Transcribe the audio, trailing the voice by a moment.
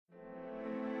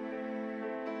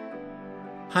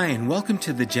Hi, and welcome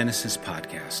to the Genesis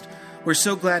Podcast. We're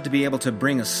so glad to be able to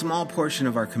bring a small portion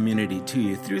of our community to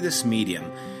you through this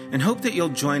medium, and hope that you'll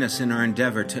join us in our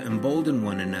endeavor to embolden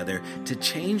one another to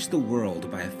change the world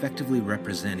by effectively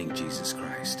representing Jesus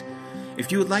Christ.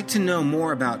 If you would like to know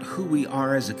more about who we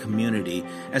are as a community,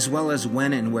 as well as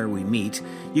when and where we meet,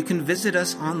 you can visit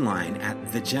us online at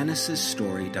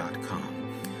thegenesisstory.com.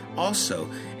 Also,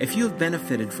 if you have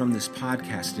benefited from this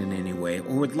podcast in any way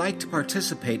or would like to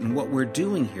participate in what we're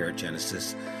doing here at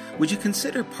Genesis, would you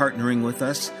consider partnering with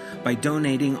us by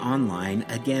donating online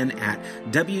again at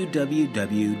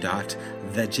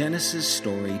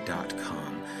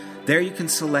www.thegenesisstory.com. There you can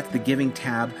select the giving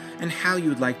tab and how you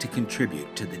would like to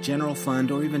contribute to the general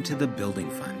fund or even to the building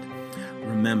fund.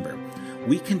 Remember,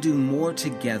 we can do more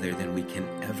together than we can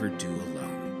ever do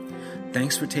alone.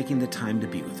 Thanks for taking the time to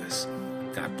be with us.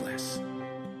 God bless.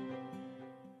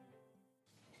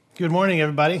 Good morning,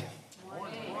 everybody.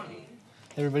 Morning.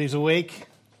 Everybody's awake.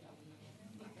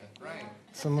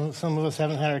 Some of us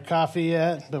haven't had our coffee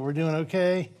yet, but we're doing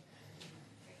okay.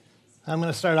 I'm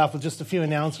going to start off with just a few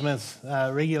announcements,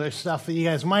 regular stuff that you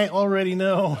guys might already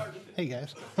know. Hey,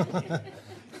 guys.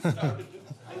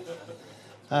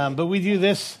 But we do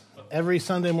this every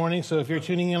Sunday morning, so if you're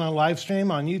tuning in on live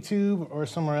stream on YouTube or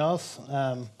somewhere else,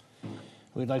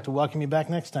 we'd like to welcome you back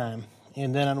next time.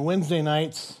 And then on Wednesday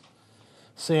nights,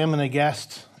 Sam and a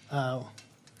guest,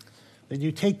 they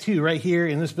do Take Two right here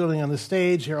in this building on the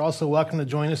stage. You're also welcome to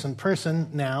join us in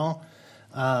person now.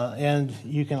 And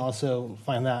you can also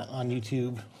find that on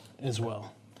YouTube as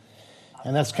well.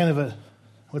 And that's kind of a,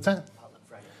 what's that? Potluck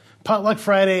Friday. Potluck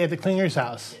Friday at the Klinger's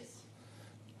house. Yes.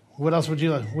 What else would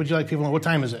you like people to know? What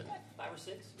time is it? 5 or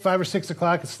 6. 5 or 6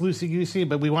 o'clock. It's loosey-goosey,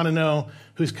 but we want to know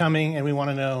who's coming, and we want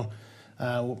to know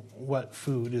what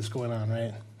food is going on,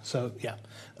 right? So, yeah.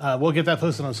 We'll get that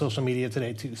posted on social media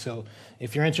today, too. So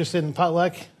if you're interested in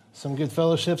potluck, some good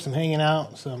fellowship, some hanging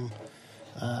out, some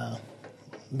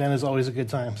Ben is always a good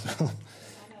time. So.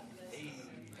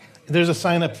 There's a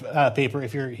sign-up paper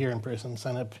if you're here in person.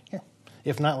 Sign up here.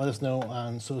 If not, let us know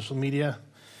on social media,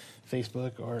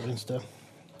 Facebook or Insta.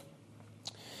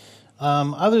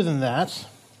 Other than that,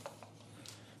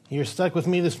 you're stuck with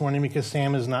me this morning because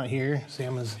Sam is not here.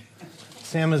 Sam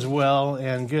is well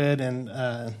and good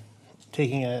and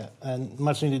taking a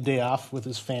much-needed day off with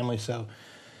his family. So,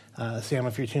 Sam,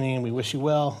 if you're tuning in, we wish you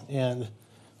well and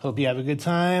hope you have a good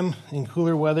time in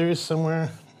cooler weathers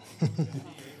somewhere.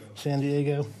 San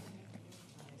Diego.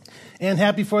 And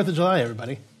happy 4th of July,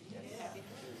 everybody.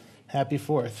 Happy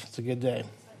 4th. It's a good day.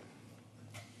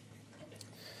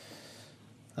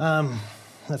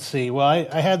 Let's see. Well,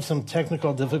 I had some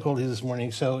technical difficulties this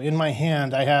morning. So in my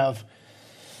hand, I have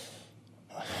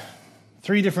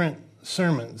 3 different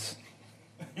sermons.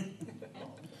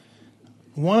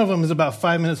 One of them is about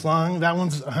 5 minutes long. That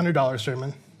one's a $100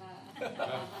 sermon.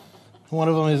 One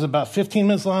of them is about 15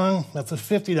 minutes long. That's a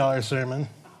 $50 sermon.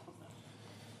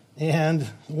 And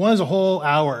one is a whole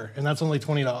hour, and that's only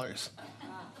 $20.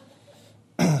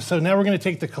 So now we're going to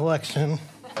take the collection.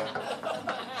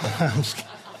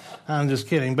 I'm just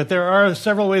kidding. But there are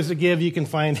several ways to give. You can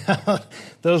find out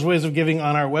those ways of giving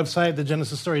on our website,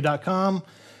 thegenesisstory.com.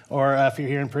 Or if you're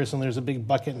here in person, there's a big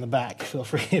bucket in the back. Feel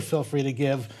free to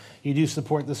give. You do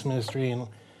support this ministry and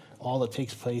all that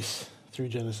takes place through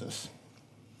Genesis.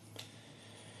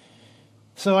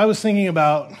 So I was thinking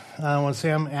about when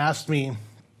Sam asked me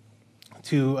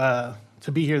to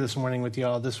be here this morning with you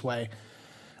all this way.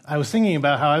 I was thinking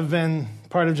about how I've been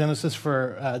part of Genesis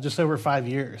for just over 5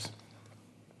 years.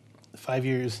 5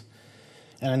 years.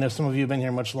 And I know some of you have been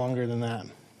here much longer than that.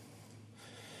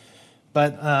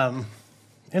 But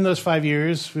in those 5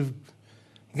 years, we've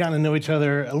gotten to know each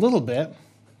other a little bit.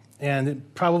 And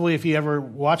probably if you ever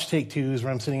watch Take Twos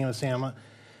where I'm sitting in with Sam,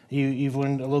 you've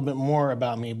learned a little bit more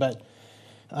about me. But,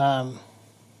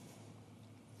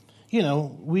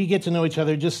 we get to know each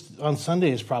other just on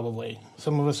Sundays probably.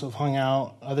 Some of us have hung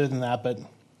out other than that. But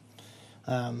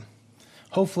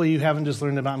hopefully you haven't just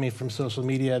learned about me from social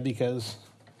media because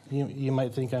you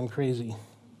might think I'm crazy.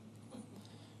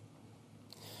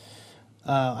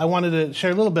 I wanted to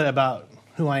share a little bit about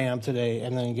who I am today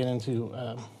and then get into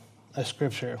a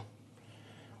scripture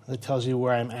that tells you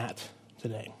where I'm at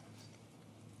today.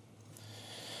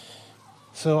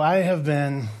 So I have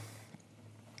been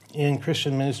in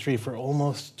Christian ministry for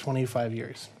almost 25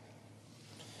 years.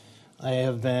 I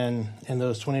have been, in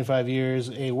those 25 years,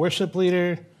 a worship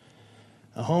leader,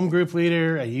 a home group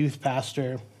leader, a youth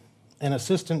pastor, an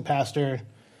assistant pastor,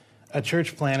 a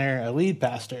church planner, a lead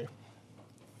pastor.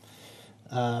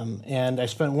 And I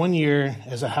spent 1 year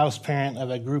as a house parent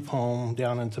of a group home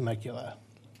down in Temecula.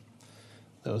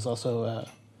 That was also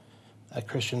a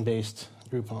Christian-based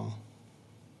group home.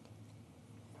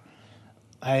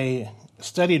 I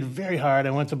studied very hard.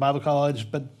 I went to Bible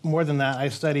college, but more than that, I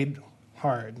studied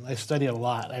hard. I studied a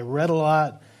lot. I read a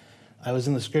lot. I was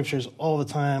in the scriptures all the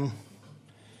time.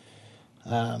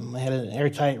 I had an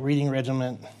airtight reading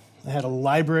regimen. I had a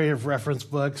library of reference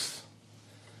books,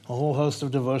 a whole host of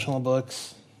devotional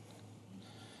books,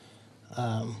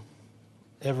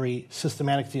 every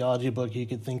systematic theology book you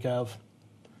could think of.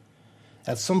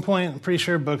 At some point, I'm pretty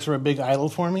sure books were a big idol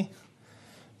for me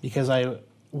because I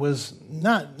was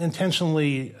not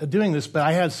intentionally doing this, but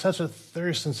I had such a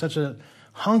thirst and such a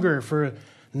hunger for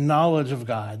knowledge of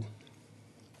God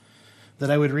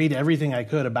that I would read everything I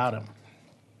could about him.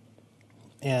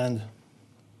 And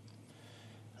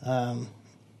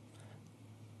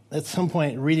at some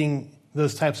point, reading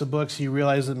those types of books, you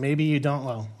realize that maybe you don't,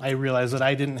 well, I realized that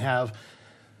I didn't have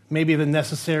maybe the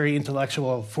necessary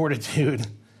intellectual fortitude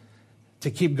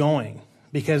to keep going.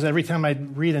 Because every time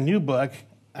I'd read a new book,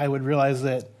 I would realize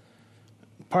that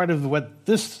part of what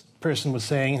this person was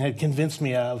saying had convinced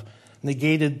me of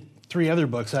negated 3 other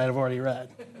books I had already read.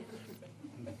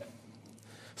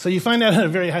 So you find out at a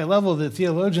very high level that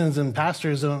theologians and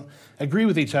pastors don't agree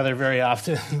with each other very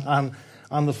often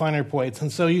on the finer points.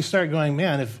 And so you start going,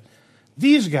 man, if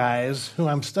these guys who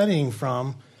I'm studying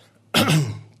from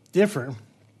differ,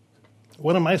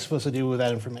 what am I supposed to do with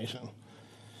that information?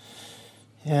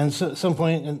 And so at some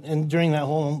point, and during that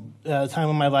whole time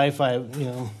of my life, I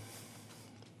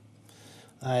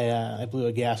blew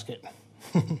a gasket.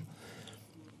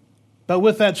 But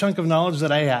with that chunk of knowledge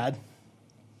that I had,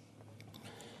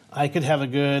 I could have a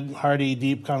good, hearty,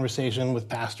 deep conversation with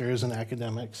pastors and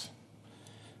academics.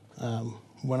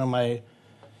 One of my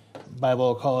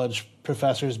Bible college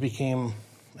professors became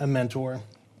a mentor.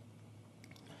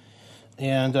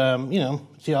 And,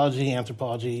 theology,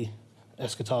 anthropology,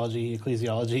 eschatology,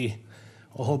 ecclesiology,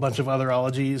 a whole bunch of other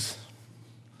ologies,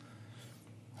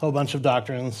 a whole bunch of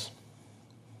doctrines.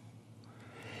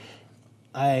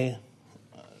 I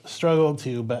struggled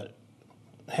to, but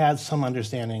had some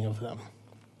understanding of them.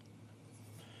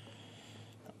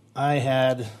 I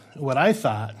had what I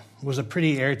thought was a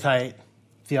pretty airtight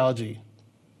theology,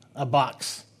 a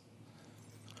box,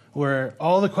 where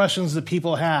all the questions that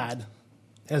people had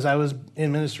as I was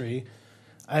in ministry,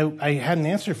 I had an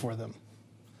answer for them.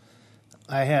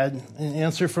 I had an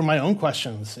answer for my own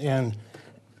questions, and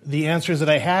the answers that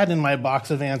I had in my box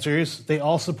of answers, they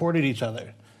all supported each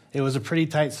other. It was a pretty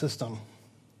tight system.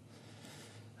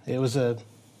 It was a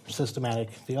systematic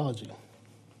theology.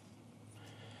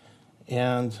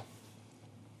 And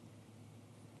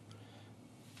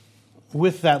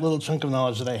with that little chunk of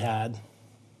knowledge that I had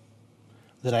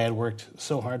worked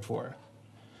so hard for,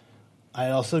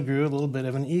 I also grew a little bit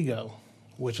of an ego,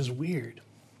 which is weird.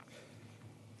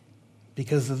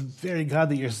 Because the very God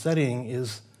that you're studying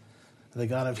is the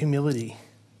God of humility.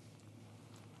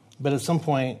 But at some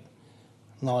point,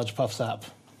 knowledge puffs up,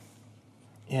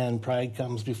 and pride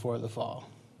comes before the fall.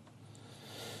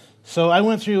 So I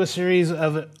went through a series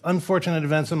of unfortunate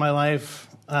events in my life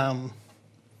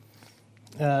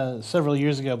several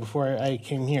years ago before I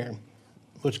came here,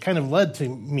 which kind of led to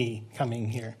me coming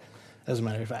here, as a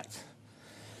matter of fact.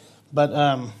 But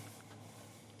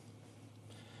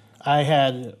I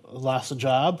had lost a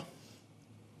job,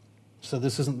 so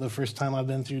this isn't the first time I've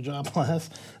been through job loss.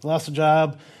 I lost a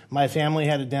job. My family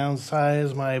had to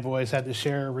downsize. My boys had to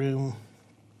share a room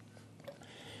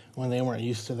when they weren't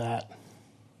used to that.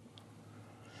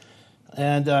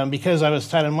 And because I was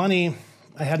tight on money,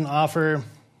 I had an offer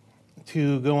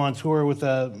to go on tour with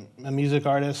a music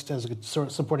artist as a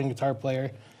supporting guitar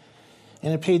player.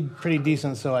 And it paid pretty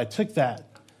decent, so I took that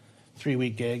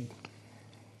 3-week gig.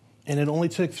 And it only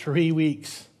took 3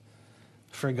 weeks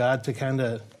for God to kind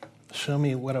of show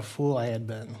me what a fool I had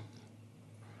been.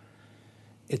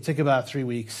 It took about 3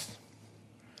 weeks.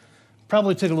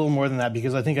 Probably took a little more than that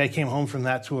because I think I came home from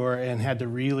that tour and had to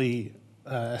really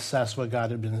assess what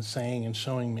God had been saying and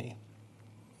showing me.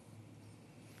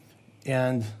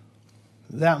 And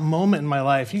that moment in my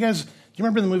life, do you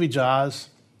remember the movie Jaws?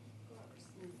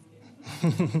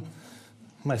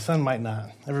 My son might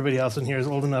not. Everybody else in here is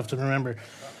old enough to remember.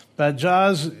 But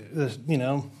Jaws,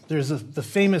 there's the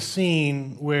famous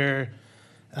scene where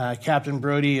Captain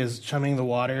Brody is chumming the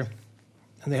water,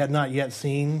 and they had not yet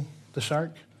seen the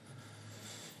shark.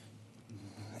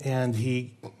 And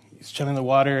he's chumming the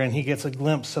water, and he gets a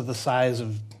glimpse of the size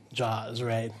of Jaws,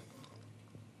 right?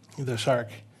 The shark.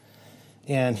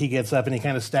 And he gets up, and he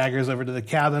kind of staggers over to the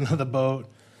cabin of the boat.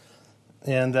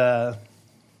 And I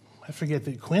forget,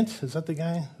 Quint, is that the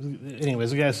guy?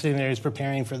 Anyways, the guy's sitting there, he's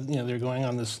preparing for, they're going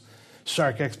on this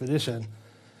shark expedition.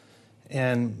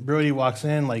 And Brody walks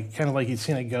in, kind of like he's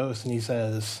seen a ghost, and he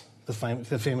says the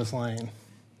famous line,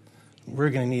 "We're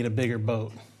going to need a bigger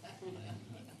boat."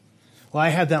 Well, I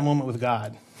had that moment with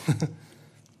God,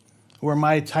 where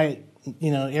my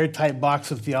airtight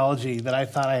box of theology that I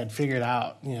thought I had figured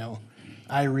out,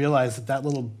 I realized that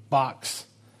little box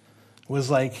was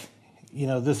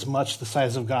this much the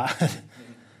size of God.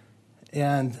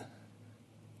 And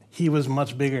he was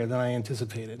much bigger than I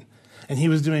anticipated. And he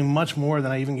was doing much more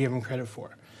than I even gave him credit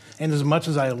for. And as much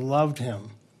as I loved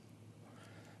him,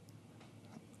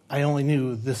 I only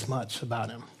knew this much about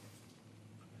him.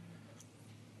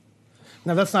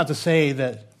 Now, that's not to say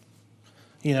that,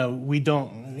 we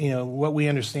don't, what we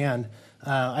understand.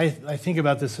 I think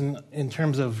about this in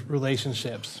terms of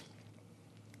relationships.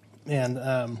 And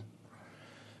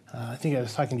I think I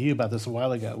was talking to you about this a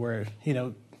while ago, where,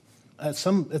 at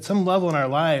some level in our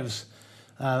lives,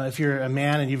 if you're a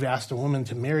man and you've asked a woman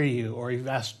to marry you, or you've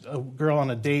asked a girl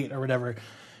on a date or whatever,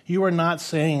 you are not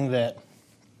saying that,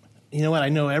 you know what, I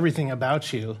know everything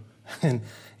about you,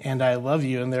 and I love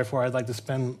you, and therefore I'd like to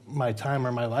spend my time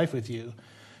or my life with you.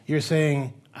 You're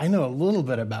saying, I know a little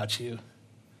bit about you,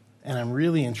 and I'm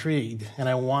really intrigued, and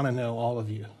I want to know all of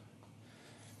you.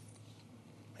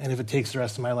 And if it takes the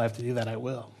rest of my life to do that, I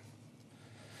will.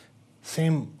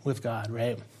 Same with God,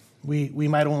 right? We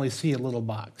might only see a little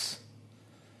box.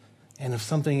 And if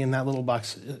something in that little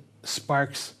box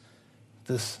sparks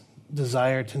this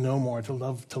desire to know more, to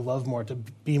love more, to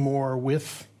be more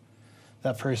with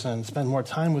that person, spend more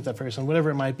time with that person,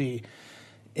 whatever it might be.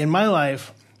 In my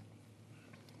life,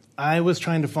 I was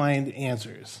trying to find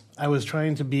answers. I was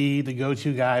trying to be the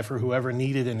go-to guy for whoever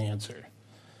needed an answer.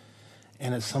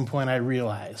 And at some point I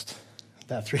realized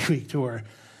that 3-week tour,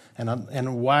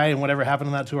 and why and whatever happened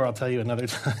on that tour, I'll tell you another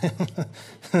time.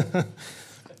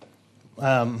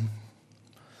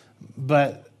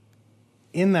 But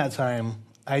in that time,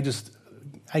 I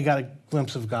got a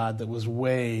glimpse of God that was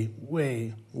way,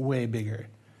 way, way bigger.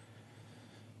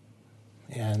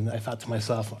 And I thought to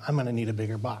myself, I'm going to need a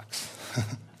bigger box.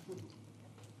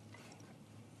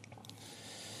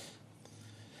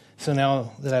 So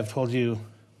now that I've told you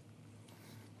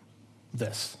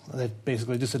this, I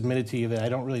basically just admitted to you that I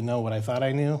don't really know what I thought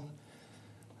I knew,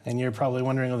 and you're probably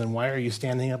wondering, well, then why are you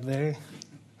standing up there?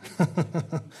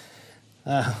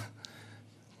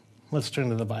 Let's turn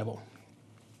to the Bible.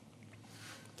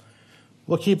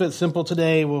 We'll keep it simple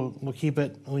today. We'll keep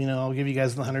it, I'll give you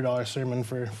guys the $100 sermon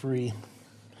for free.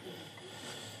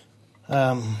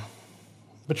 But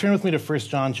turn with me to 1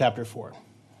 John chapter 4.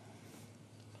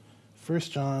 1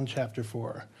 John chapter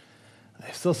 4.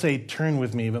 I still say turn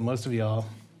with me, but most of y'all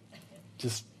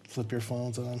just flip your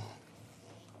phones on.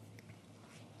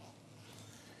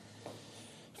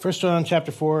 1 John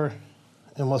chapter 4,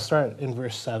 and we'll start in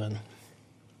verse 7.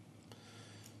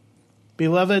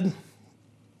 Beloved,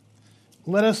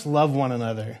 let us love one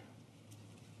another,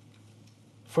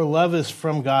 for love is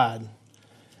from God,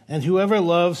 and whoever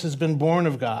loves has been born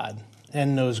of God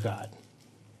and knows God.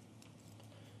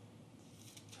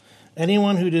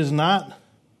 Anyone who does not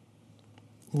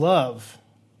love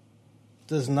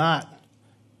does not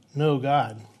know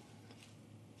God,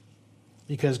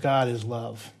 because God is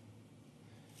love.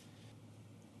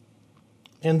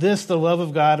 In this, the love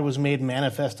of God was made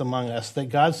manifest among us, that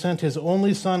God sent his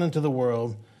only Son into the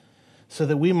world so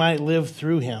that we might live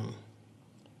through him.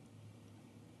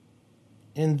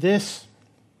 And this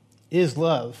is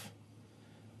love.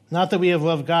 Not that we have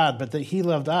loved God, but that he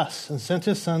loved us and sent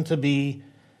his Son to be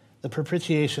the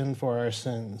propitiation for our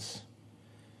sins.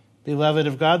 Beloved,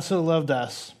 if God so loved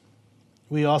us,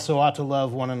 we also ought to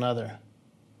love one another.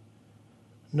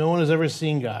 No one has ever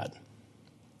seen God.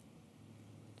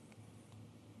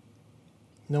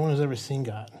 No one has ever seen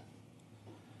God.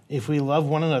 If we love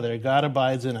one another, God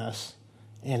abides in us,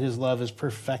 and his love is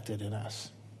perfected in us.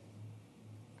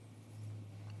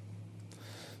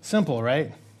 Simple,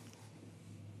 right?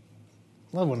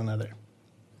 Love one another.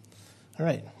 All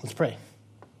right, let's pray.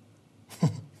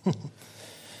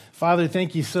 Father,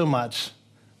 thank you so much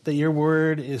that your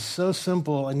word is so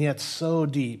simple and yet so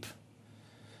deep,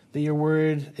 that your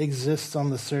word exists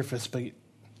on the surface, but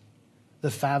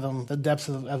the depths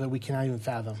of it we cannot even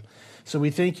fathom. So we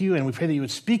thank you, and we pray that you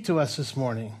would speak to us this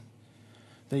morning,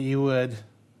 that you would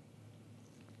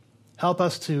help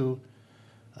us to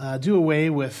do away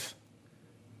with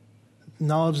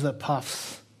knowledge that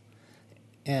puffs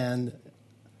and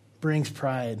brings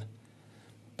pride,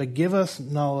 but give us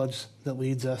knowledge that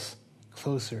leads us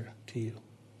closer to you.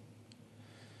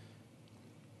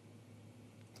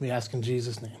 We ask in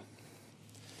Jesus' name.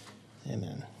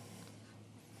 Amen.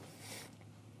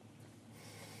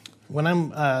 When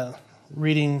I'm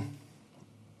reading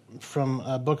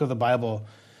a book of the Bible,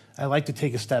 I like to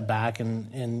take a step back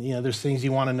and there's things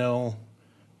you want to know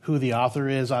who the author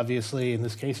is, obviously. In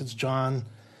this case, it's John.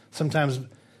 Sometimes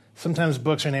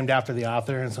books are named after the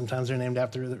author, and sometimes they're named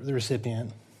after the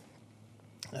recipient.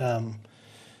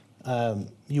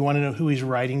 You want to know who he's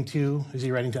writing to. Is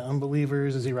he writing to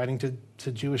unbelievers? Is he writing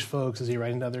to Jewish folks? Is he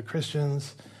writing to other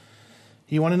Christians?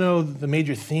 You want to know the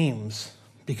major themes,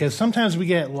 because sometimes we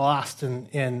get lost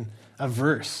in a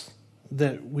verse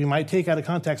that we might take out of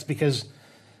context because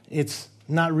it's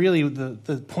not really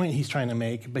the point he's trying to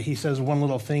make, but he says one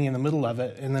little thing in the middle of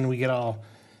it, and then we get all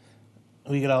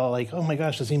like, oh my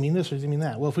gosh, does he mean this or does he mean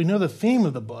that? Well, if we know the theme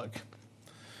of the book,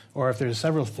 or if there's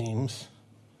several themes,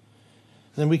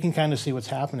 then we can kind of see what's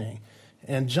happening.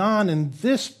 And John, in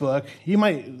this book, you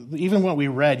might, even what we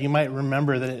read, you might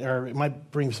remember that, or it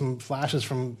might bring some flashes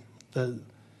from the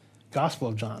Gospel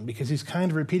of John, because he's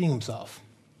kind of repeating himself.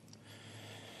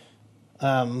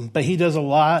 But he does a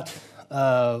lot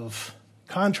of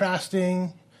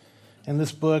contrasting in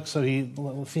this book. So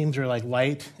themes are like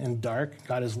light and dark.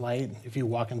 God is light. If you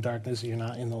walk in darkness, you're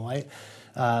not in the light.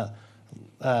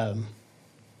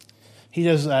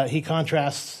 He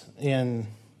contrasts in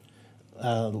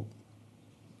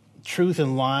truth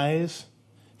and lies.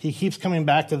 He keeps coming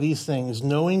back to these things: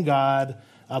 knowing God,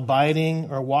 abiding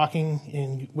or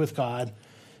walking with God,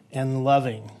 and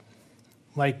loving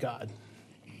like God.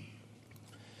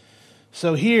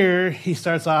 So here he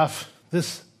starts off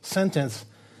this sentence,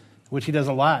 which he does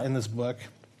a lot in this book.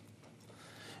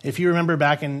 If you remember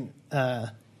back in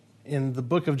the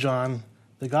book of John,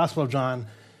 the Gospel of John,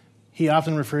 he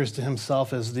often refers to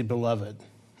himself as the beloved,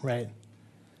 right?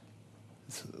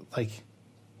 It's like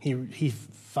he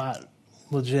thought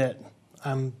legit,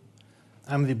 I'm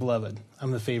the beloved,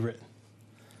 I'm the favorite.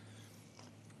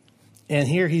 And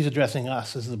here he's addressing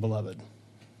us as the beloved.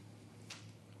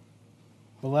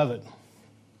 Beloved.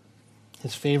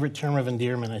 His favorite term of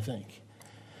endearment, I think.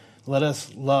 Let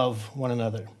us love one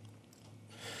another.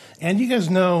 And you guys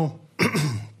know,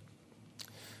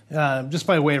 just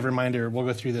by way of reminder, we'll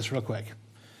go through this real quick.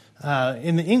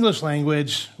 In the English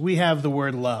language, we have the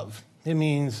word love. It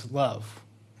means love.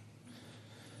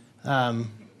 But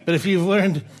if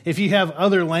you have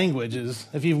other languages,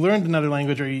 if you've learned another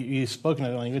language or you've spoken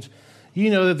another language, you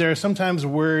know that there are sometimes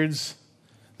words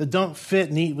that don't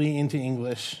fit neatly into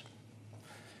English,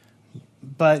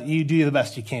 but you do the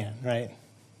best you can, right?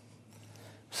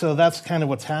 So that's kind of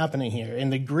what's happening here.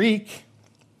 In the Greek,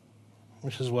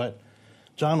 which is what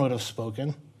John would have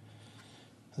spoken,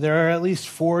 there are at least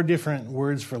 4 different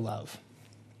words for love.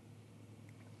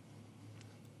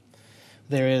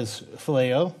 There is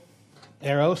phileo,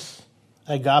 eros,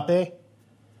 agape,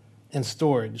 and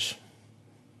storge.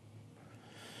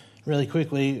 Really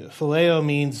quickly, phileo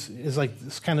is like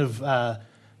this kind of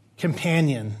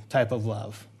companion type of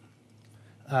love.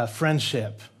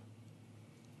 Friendship,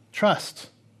 trust.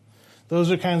 Those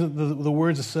are kinds of the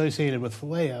words associated with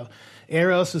phileo.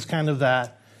 Eros is kind of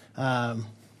that,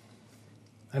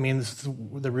 this is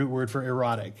the root word for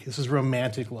erotic. This is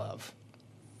romantic love.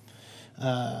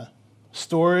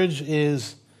 Storge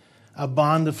is a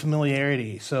bond of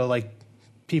familiarity. So like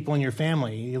people in your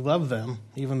family, you love them,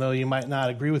 even though you might not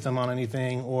agree with them on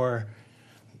anything, or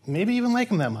maybe even like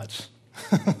them that much.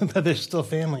 But they're still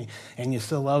family, and you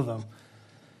still love them.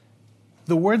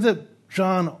 The word that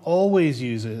John always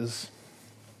uses,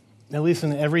 at least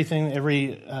in everything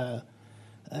that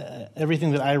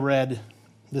I read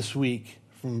this week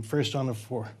from 1 John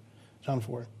 4,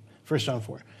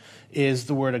 is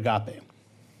the word agape.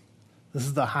 This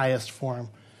is the highest form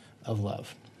of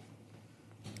love.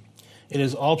 It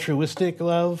is altruistic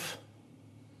love,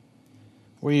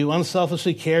 where you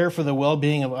unselfishly care for the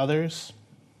well-being of others.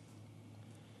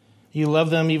 You love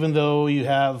them even though you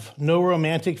have no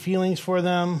romantic feelings for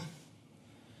them.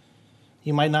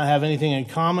 You might not have anything in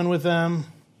common with them.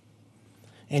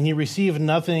 And you receive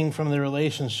nothing from the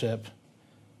relationship.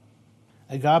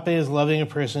 Agape is loving a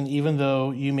person even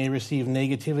though you may receive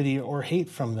negativity or hate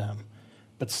from them,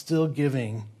 but still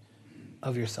giving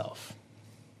of yourself.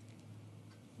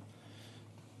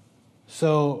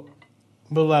 So,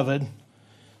 beloved,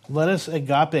 let us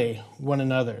agape one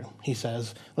another, he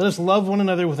says. Let us love one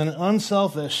another with an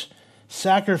unselfish,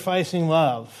 sacrificing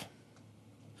love,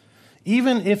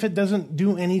 even if it doesn't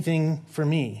do anything for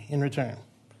me in return.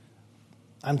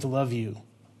 I'm to love you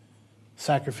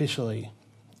sacrificially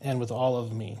and with all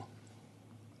of me.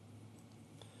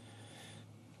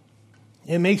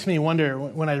 It makes me wonder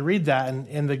when I read that,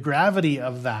 and the gravity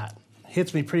of that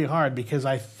hits me pretty hard, because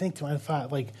I think to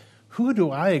myself, like, who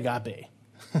do I agape?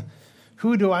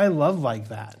 Who do I love like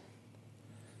that?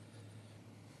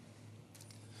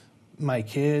 my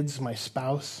kids, my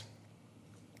spouse.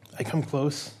 I come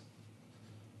close.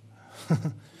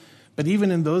 But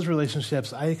even in those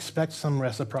relationships, I expect some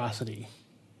reciprocity.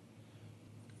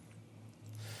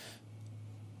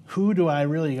 Who do I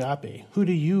really agape? Who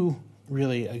do you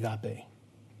really agape?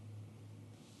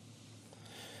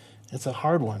 It's a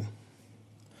hard one.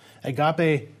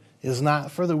 Agape is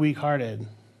not for the weak-hearted.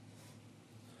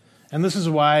 And this is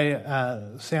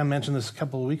why Sam mentioned this a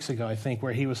couple of weeks ago, I think,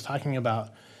 where he was talking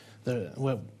about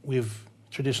what we've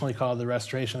traditionally called the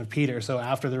restoration of Peter. So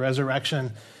after the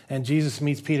resurrection, and Jesus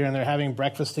meets Peter, and they're having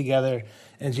breakfast together,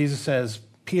 and Jesus says,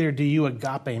 Peter, do you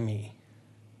agape me?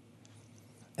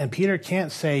 And Peter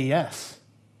can't say yes.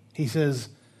 He says,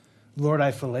 Lord,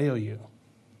 I phileo you.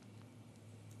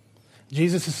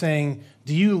 Jesus is saying,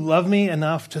 do you love me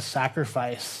enough to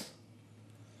sacrifice?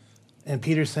 And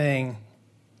Peter's saying,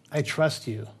 I trust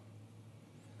you.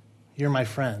 You're my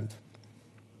friend.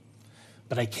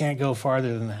 But I can't go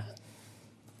farther than that.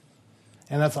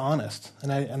 And that's honest.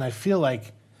 And I feel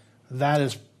like that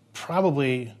is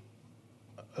probably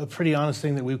a pretty honest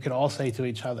thing that we could all say to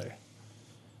each other.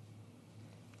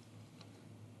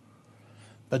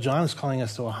 But John is calling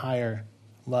us to a higher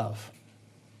love.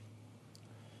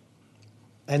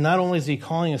 And not only is he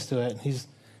calling us to it,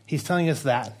 he's telling us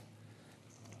that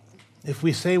if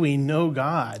we say we know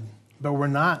God, but we're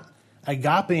not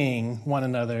agapeing one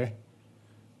another,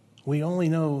 we only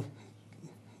know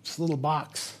this little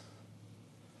box.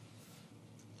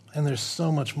 And there's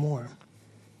so much more.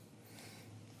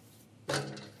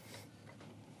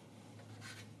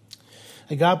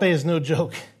 Agape is no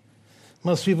joke.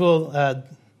 Most people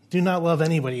do not love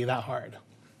anybody that hard.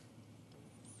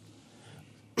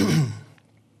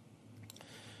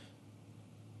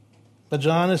 But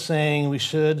John is saying we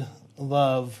should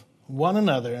love one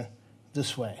another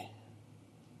this way.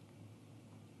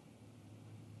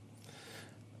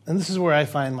 And this is where I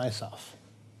find myself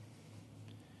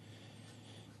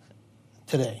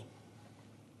today.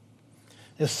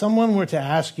 If someone were to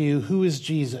ask you, who is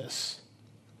Jesus?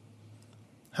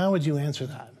 How would you answer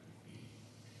that?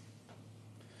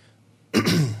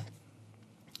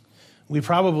 We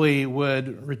probably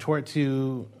would retort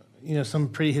to, some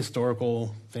pretty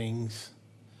historical things.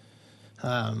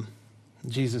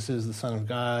 Jesus is the Son of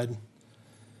God.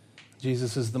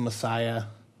 Jesus is the Messiah,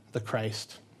 the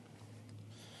Christ.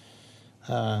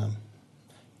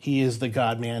 He is the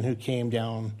God-man who came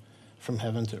down from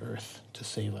heaven to earth to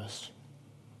save us.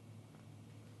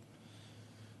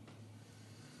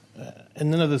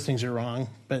 And none of those things are wrong,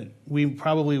 but we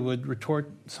probably would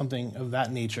retort something of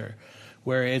that nature,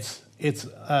 where it's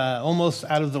almost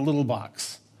out of the little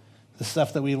box, the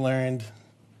stuff that we learned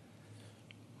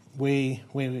way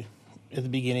at the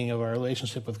beginning of our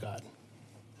relationship with God.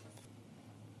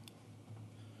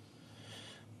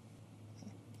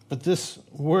 But this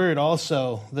word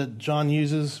also that John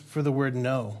uses for the word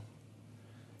know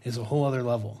is a whole other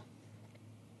level.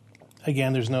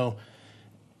 Again, there's no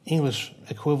English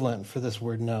equivalent for this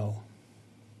word know.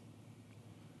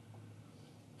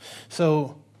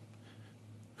 So,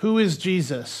 who is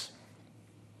Jesus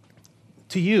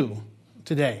to you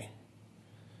today?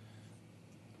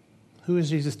 Who is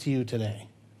Jesus to you today?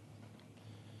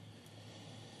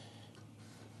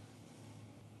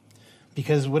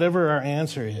 Because whatever our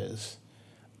answer is,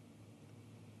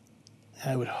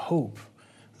 I would hope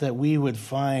that we would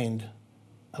find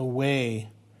a way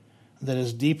that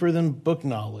is deeper than book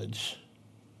knowledge,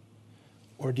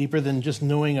 or deeper than just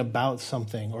knowing about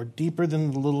something, or deeper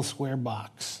than the little square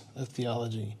box of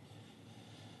theology.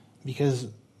 Because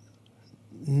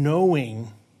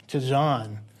knowing to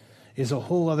John is a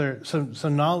whole other. So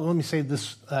now let me say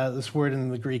this word in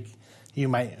the Greek. You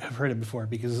might have heard it before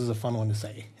because this is a fun one to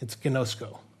say. It's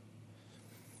gnosko.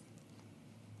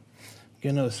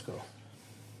 Gnosko.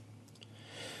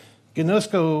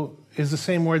 Gnosko is the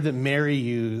same word that Mary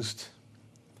used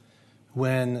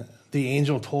when the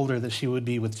angel told her that she would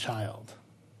be with child.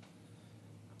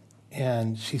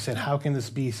 And she said, how can this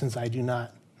be since I do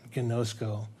not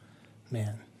gnosko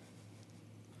man?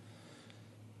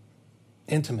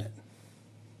 Intimate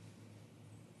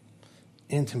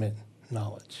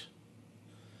knowledge.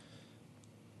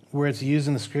 Where it's used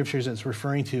in the scriptures, it's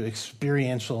referring to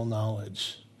experiential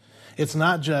knowledge. It's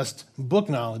not just book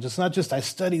knowledge. It's not just I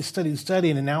studied,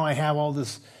 and now I have all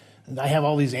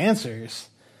these answers.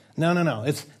 No.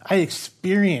 It's I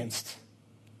experienced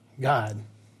God.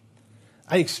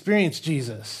 I experienced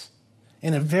Jesus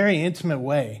in a very intimate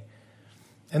way.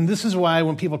 And this is why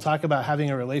when people talk about having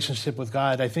a relationship with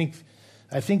God, I think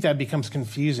that becomes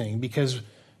confusing because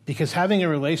having a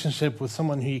relationship with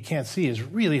someone who you can't see is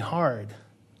really hard.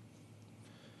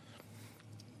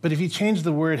 But if you change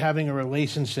the word having a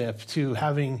relationship to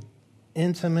having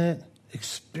intimate,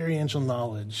 experiential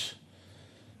knowledge,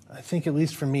 I think, at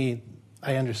least for me,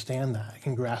 I understand that. I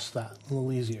can grasp that a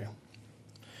little easier.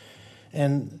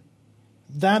 And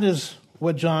that is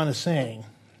what John is saying.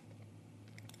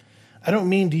 I don't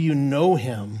mean, do you know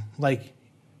him like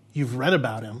you've read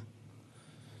about him?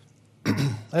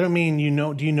 I don't mean,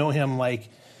 do you know him like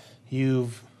you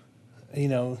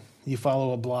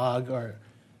follow a blog or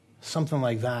something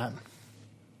like that.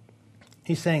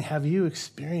 He's saying, have you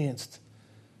experienced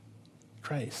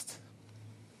Christ?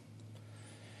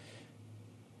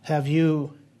 Have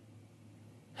you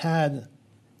had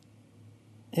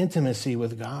intimacy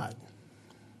with God?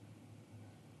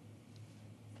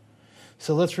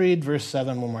 So let's read verse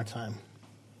 7 one more time.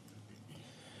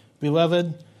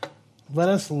 Beloved, let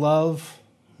us love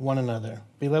one another.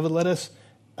 Beloved, let us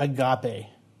agape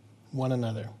one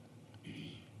another.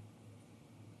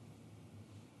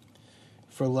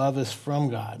 For love is from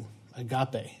God.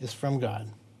 Agape is from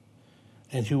God.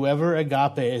 And whoever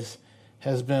agapes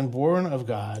has been born of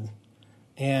God,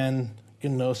 and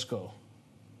gnosko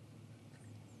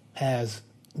has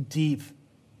deep,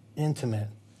 intimate,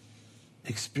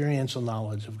 experiential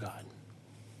knowledge of God.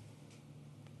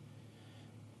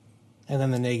 And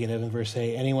then the negative in verse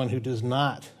 8, anyone who does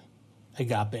not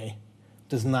agape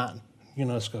does not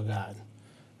gnosko God,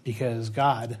 because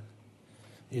God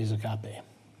is agape.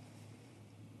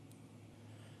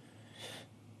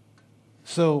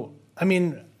 So,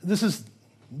 this is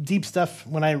deep stuff.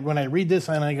 When I read this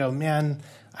and I go, man,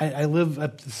 I live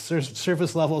at the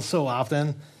surface level so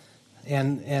often,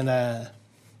 and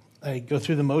I go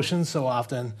through the motions so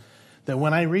often, that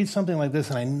when I read something like this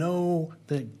and I know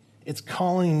that it's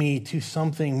calling me to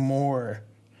something more,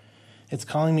 it's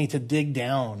calling me to dig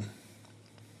down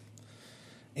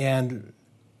and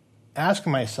ask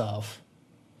myself,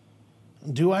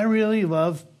 do I really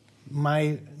love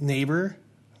my neighbor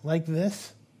like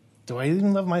this? Do I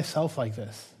even love myself like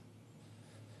this?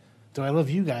 Do I love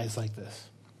you guys like this?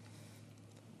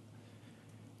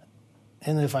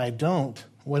 And if I don't,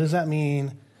 what does that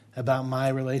mean about my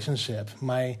relationship,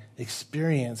 my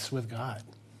experience with God?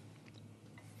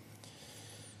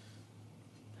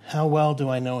 How well do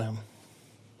I know him?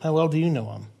 How well do you know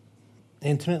him?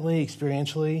 Intimately,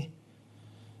 experientially?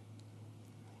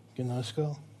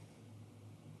 Gnosko?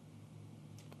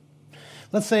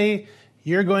 Let's say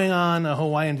you're going on a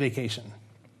Hawaiian vacation,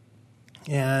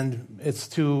 and it's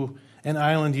to an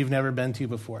island you've never been to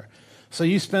before. So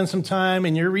you spend some time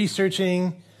and you're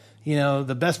researching,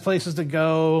 the best places to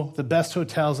go, the best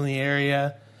hotels in the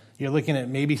area. You're looking at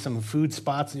maybe some food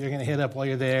spots that you're going to hit up while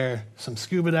you're there, some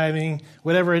scuba diving,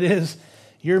 whatever it is.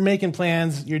 You're making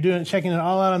plans. You're checking it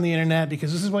all out on the internet,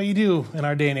 because this is what you do in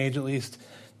our day and age, at least,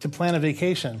 to plan a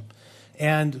vacation.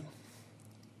 And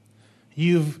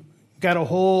you've got a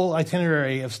whole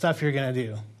itinerary of stuff you're going to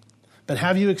do. But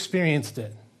have you experienced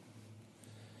it?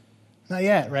 Not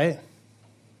yet, right?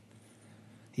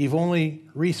 You've only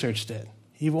researched it.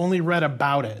 You've only read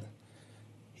about it.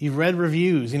 You've read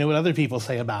reviews. You know what other people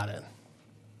say about it.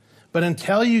 But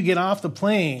until you get off the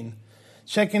plane,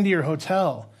 check into your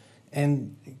hotel,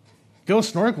 and go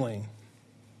snorkeling,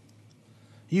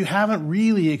 you haven't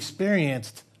really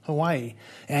experienced Hawaii.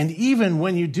 And even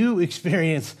when you do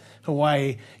experience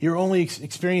Hawaii, you're only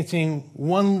experiencing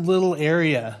one little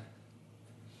area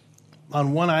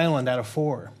on one island out of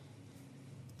 4.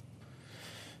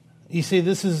 You see,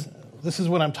 this is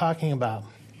what I'm talking about.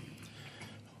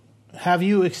 Have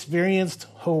you experienced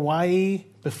Hawaii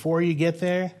before you get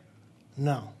there?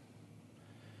 No.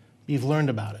 You've learned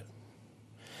about it.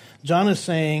 John is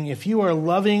saying, if you are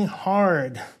loving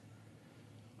hard,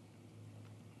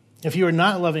 if you're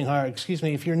not loving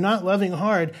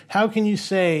hard, how can you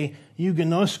say you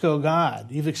gnosko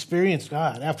God? You've experienced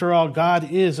God. After all,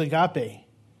 God is agape.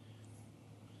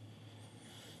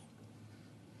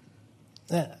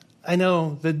 I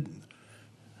know that,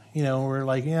 we're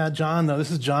like, yeah, John, though,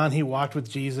 this is John. He walked with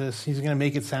Jesus. He's going to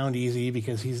make it sound easy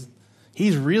because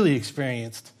he's really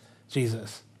experienced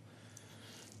Jesus.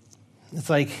 It's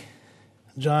like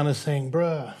John is saying,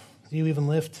 bruh, do you even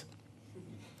lift?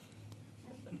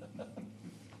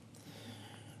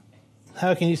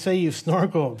 How can you say you've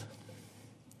snorkeled?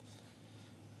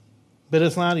 But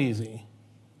it's not easy.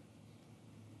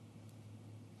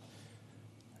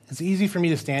 It's easy for me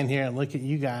to stand here and look at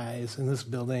you guys in this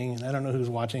building, and I don't know who's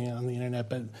watching it on the internet,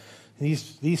 but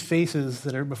these faces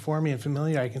that are before me and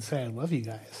familiar, I can say I love you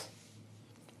guys.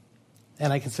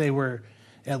 And I can say we're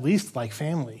at least like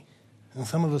family, and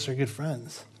some of us are good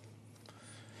friends.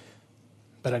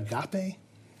 But agape?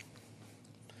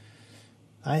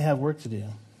 I have work to do.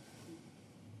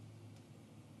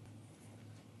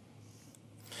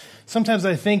 sometimes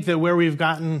I think that where we've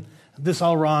gotten this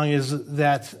all wrong is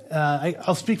that,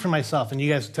 I'll speak for myself, and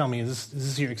you guys tell me, is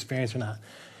this your experience or not?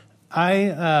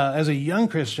 As a young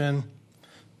Christian,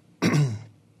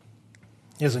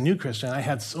 as a new Christian, I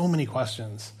had so many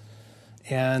questions.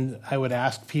 And I would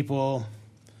ask people,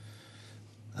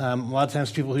 a lot of times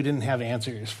people who didn't have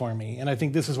answers for me. And I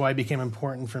think this is why it became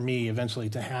important for me eventually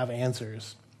to have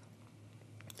answers.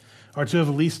 Or to have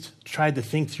at least tried to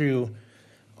think through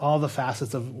all the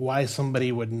facets of why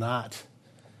somebody would not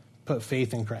put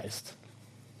faith in Christ.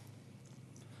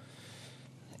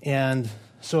 And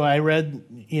so I read,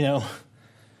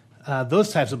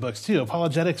 those types of books too,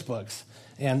 apologetics books,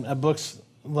 and books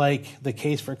like The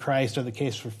Case for Christ or The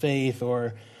Case for Faith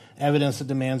or Evidence That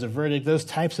Demands a Verdict, those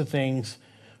types of things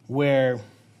where,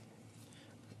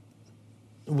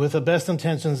 with the best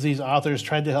intentions, these authors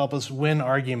tried to help us win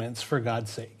arguments for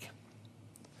God's sake,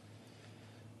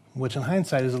 which in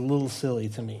hindsight is a little silly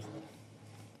to me.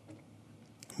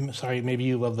 I'm sorry, maybe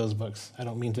you love those books. I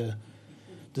don't mean to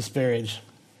disparage.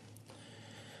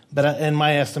 But in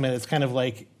my estimate, it's kind of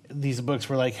like these books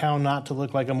were like how not to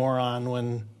look like a moron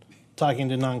when talking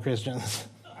to non-Christians.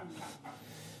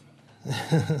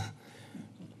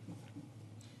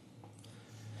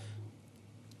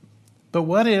 But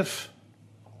what if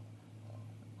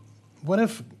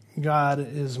God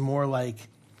is more like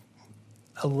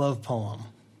a love poem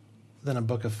than a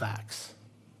book of facts?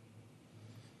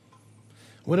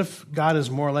 What if God is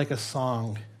more like a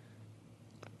song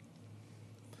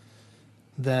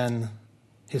than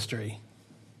history?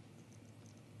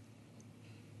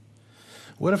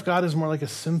 What if God is more like a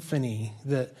symphony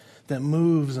that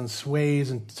moves and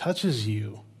sways and touches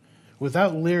you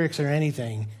without lyrics or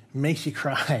anything, makes you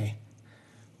cry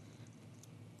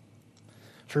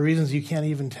for reasons you can't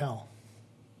even tell?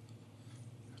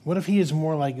 What if he is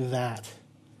more like that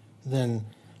than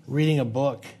reading a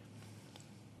book?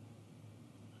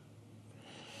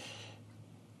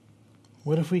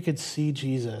 What if we could see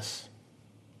Jesus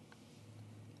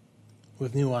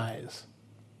with new eyes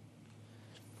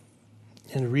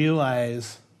and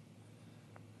realize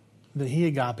that he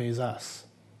agapes us,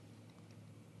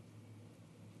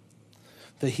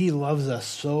 that he loves us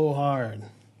so hard,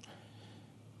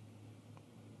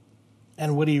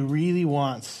 and what he really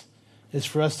wants is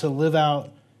for us to live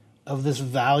out of this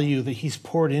value that he's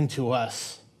poured into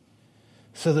us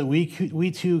so that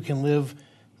we too can live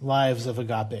lives of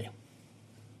agape.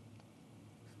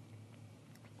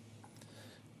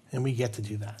 And we get to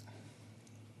do that.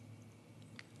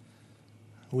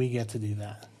 We get to do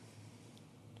that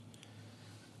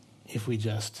if we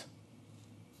just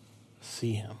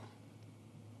see him.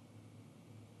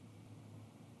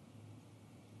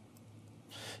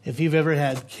 If you've ever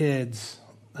had kids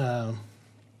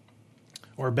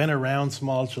or been around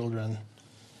small children,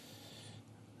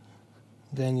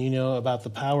 then you know about the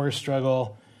power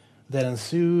struggle that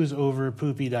ensues over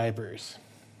poopy diapers.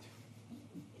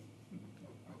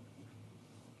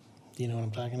 Do you know what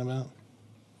I'm talking about?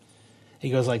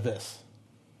 He goes like this.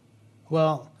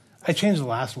 Well, I changed the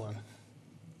last one,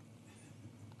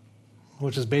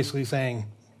 which is basically saying,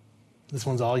 this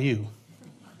one's all you.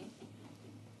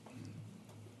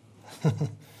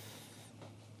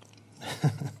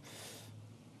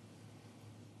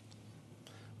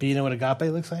 But you know what agape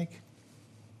looks like?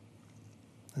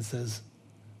 It says,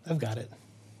 I've got it.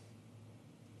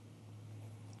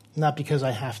 Not because I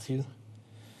have to,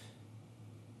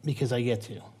 because I get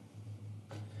to.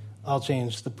 I'll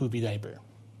change the poopy diaper.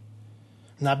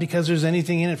 Not because there's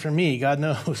anything in it for me, God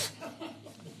knows.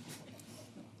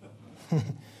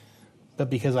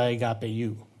 But because I agape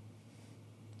you.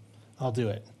 I'll do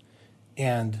it.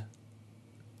 And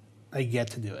I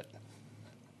get to do it.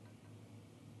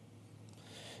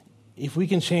 If we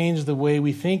can change the way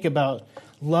we think about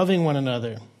loving one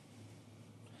another,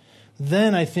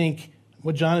 then I think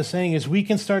what John is saying is we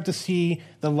can start to see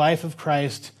the life of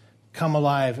Christ come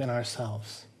alive in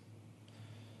ourselves.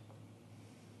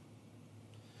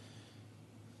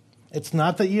 It's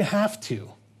not that you have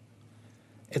to.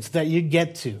 It's that you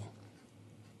get to.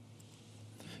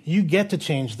 You get to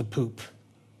change the poop.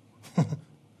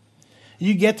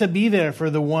 You get to be there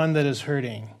for the one that is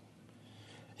hurting.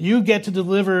 You get to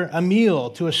deliver a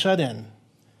meal to a shut-in.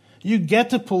 You get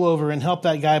to pull over and help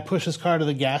that guy push his car to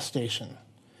the gas station.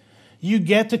 You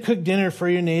get to cook dinner for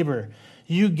your neighbor.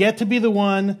 You get to be the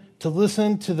one to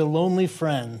listen to the lonely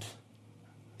friend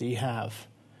that you have,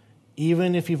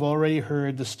 even if you've already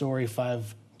heard the story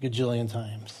 5 gajillion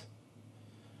times.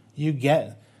 You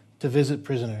get to visit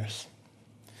prisoners.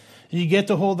 You get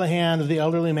to hold the hand of the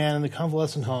elderly man in the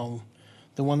convalescent home,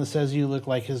 the one that says you look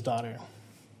like his daughter.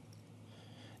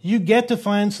 You get to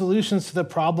find solutions to the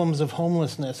problems of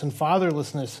homelessness and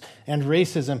fatherlessness and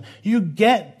racism. You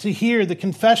get to hear the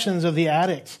confessions of the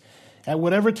addict at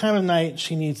whatever time of night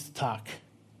she needs to talk.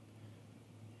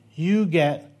 You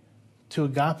get to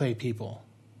agape people.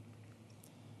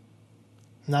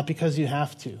 Not because you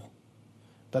have to,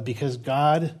 but because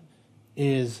God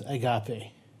is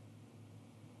agape.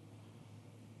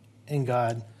 And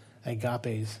God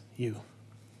agapes you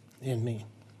and me.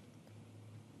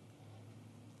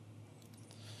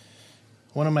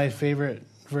 One of my favorite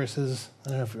verses, I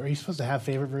don't know, are you supposed to have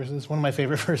favorite verses? One of my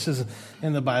favorite verses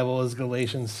in the Bible is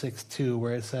Galatians 6:2,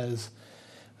 where it says,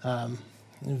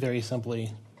 very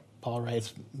simply, Paul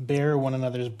writes, bear one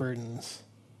another's burdens.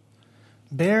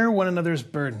 Bear one another's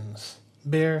burdens.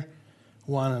 Bear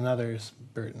one another's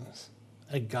burdens.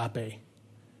 Agape.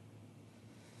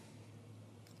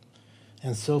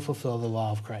 And so fulfill the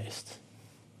law of Christ.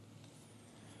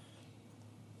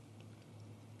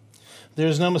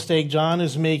 There's no mistake. John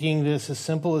is making this as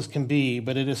simple as can be,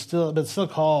 but it still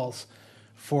calls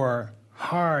for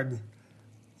hard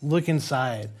look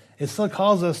inside. It still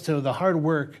calls us to the hard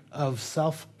work of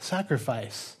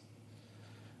self-sacrifice.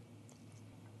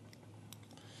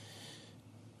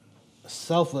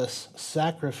 Selfless,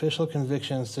 sacrificial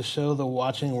convictions to show the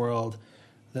watching world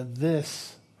that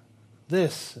this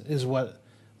is what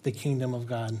the kingdom of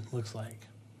God looks like.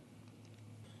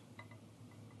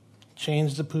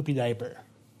 Change the poopy diaper.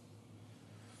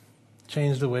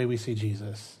 Change the way we see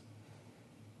Jesus.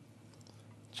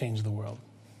 Change the world.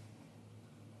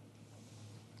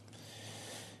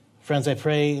 Friends, I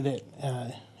pray that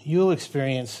you'll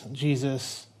experience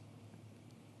Jesus,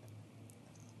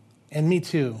 and me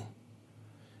too,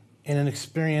 in an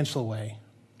experiential way,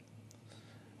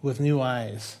 with new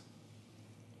eyes,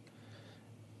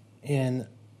 in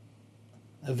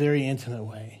a very intimate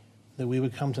way, that we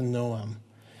would come to know him,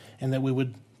 and that we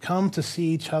would come to see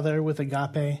each other with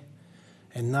agape,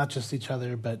 and not just each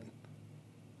other, but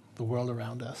the world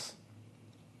around us.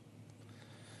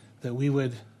 That we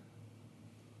would,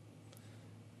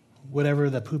 whatever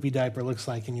the poopy diaper looks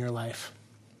like in your life,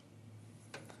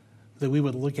 that we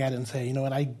would look at it and say, you know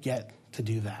what, I get to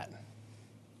do that.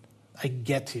 I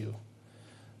get to,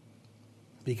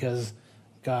 because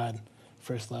God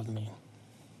first loved me.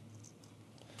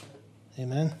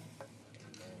 Amen?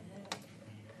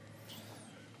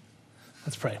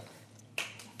 Let's pray.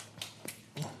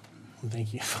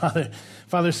 Thank you, Father.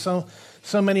 Father, so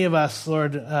many of us,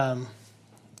 Lord,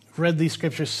 read these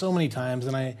scriptures so many times,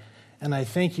 and I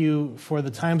thank you for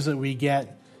the times that we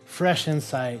get fresh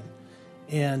insight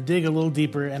and dig a little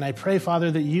deeper. And I pray, Father,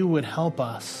 that you would help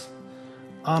us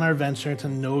on our venture to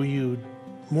know you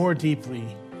more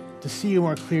deeply, to see you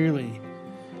more clearly,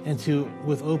 and to,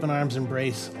 with open arms,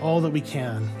 embrace all that we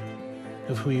can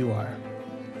of who you are.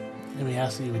 And we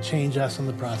ask that you would change us in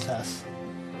the process.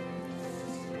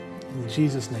 In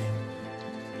Jesus' name,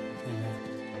 amen.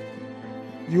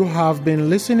 You have been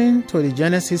listening to the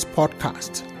Genesis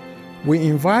podcast. We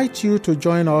invite you to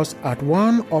join us at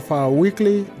one of our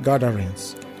weekly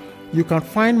gatherings. You can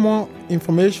find more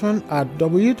information at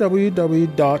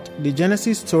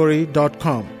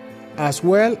www.thegenesisstory.com, as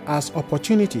well as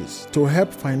opportunities to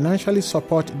help financially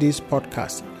support this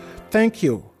podcast. Thank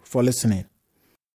you for listening.